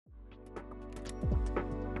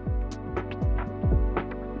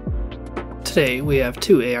Today, we have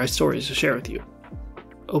two AI stories to share with you.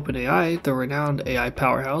 OpenAI, the renowned AI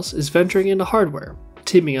powerhouse, is venturing into hardware,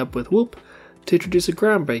 teaming up with Whoop to introduce a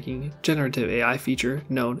groundbreaking generative AI feature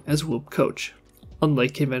known as Whoop Coach.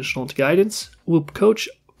 Unlike conventional guidance, Whoop Coach,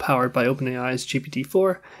 powered by OpenAI's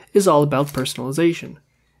GPT-4, is all about personalization.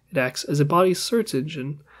 It acts as a body search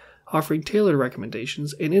engine, offering tailored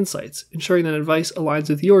recommendations and insights, ensuring that advice aligns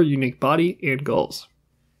with your unique body and goals.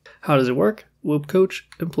 How does it work? Whoop Coach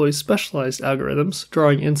employs specialized algorithms,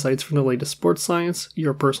 drawing insights from the latest sports science,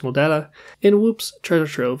 your personal data, and Whoop's treasure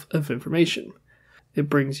trove of information. It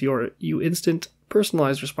brings you instant,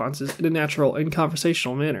 personalized responses in a natural and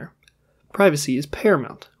conversational manner. Privacy is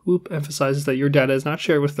paramount. Whoop emphasizes that your data is not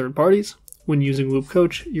shared with third parties. When using Whoop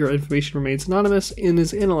Coach, your information remains anonymous and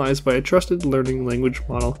is analyzed by a trusted learning language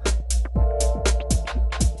model.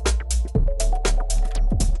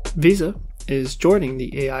 Visa is joining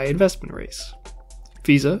the AI investment race.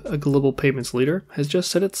 Visa, a global payments leader, has just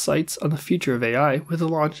set its sights on the future of AI with the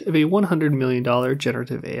launch of a $100 million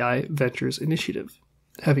Generative AI Ventures initiative.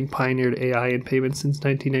 Having pioneered AI in payments since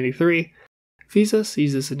 1993, Visa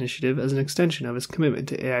sees this initiative as an extension of its commitment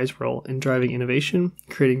to AI's role in driving innovation,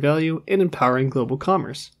 creating value, and empowering global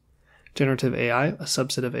commerce. Generative AI, a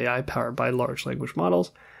subset of AI powered by large language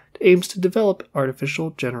models, aims to develop artificial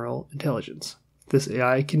general intelligence. This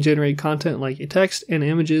AI can generate content like text and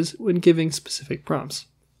images when giving specific prompts.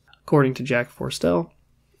 According to Jack Forstell,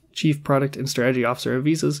 Chief Product and Strategy Officer of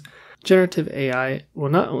Visa's, generative AI will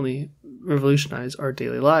not only revolutionize our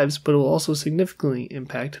daily lives, but it will also significantly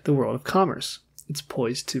impact the world of commerce. It's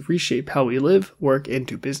poised to reshape how we live, work, and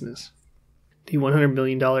do business. The $100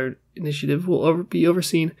 million initiative will be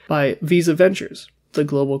overseen by Visa Ventures, the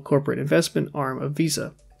global corporate investment arm of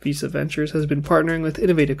Visa. Visa Ventures has been partnering with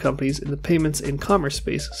innovative companies in the payments and commerce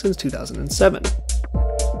space since 2007.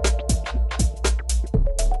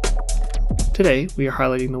 Today, we are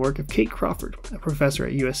highlighting the work of Kate Crawford, a professor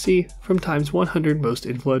at USC, from Time's 100 Most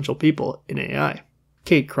Influential People in AI.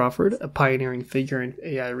 Kate Crawford, a pioneering figure in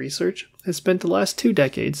AI research, has spent the last 2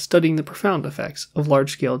 decades studying the profound effects of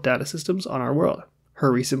large-scale data systems on our world.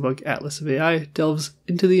 Her recent book, Atlas of AI, delves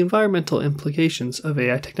into the environmental implications of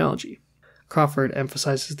AI technology. Crawford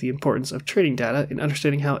emphasizes the importance of training data in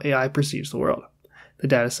understanding how AI perceives the world. The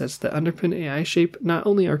datasets that underpin AI shape not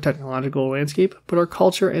only our technological landscape, but our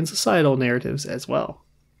culture and societal narratives as well.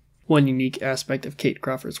 One unique aspect of Kate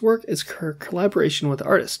Crawford's work is her collaboration with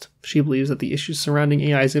artists. She believes that the issues surrounding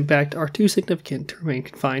AI's impact are too significant to remain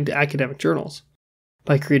confined to academic journals.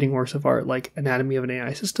 By creating works of art like Anatomy of an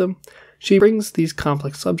AI System, she brings these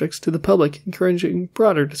complex subjects to the public, encouraging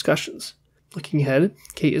broader discussions. Looking ahead,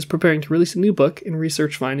 Kate is preparing to release a new book and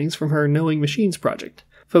research findings from her Knowing Machines project,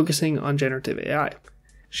 focusing on generative AI.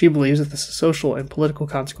 She believes that the social and political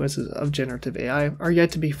consequences of generative AI are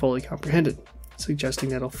yet to be fully comprehended, suggesting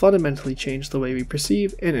that it'll fundamentally change the way we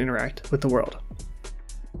perceive and interact with the world.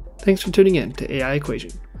 Thanks for tuning in to AI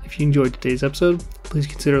Equation. If you enjoyed today's episode, please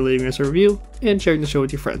consider leaving us a review and sharing the show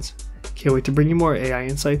with your friends. Can't wait to bring you more AI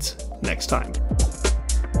insights next time.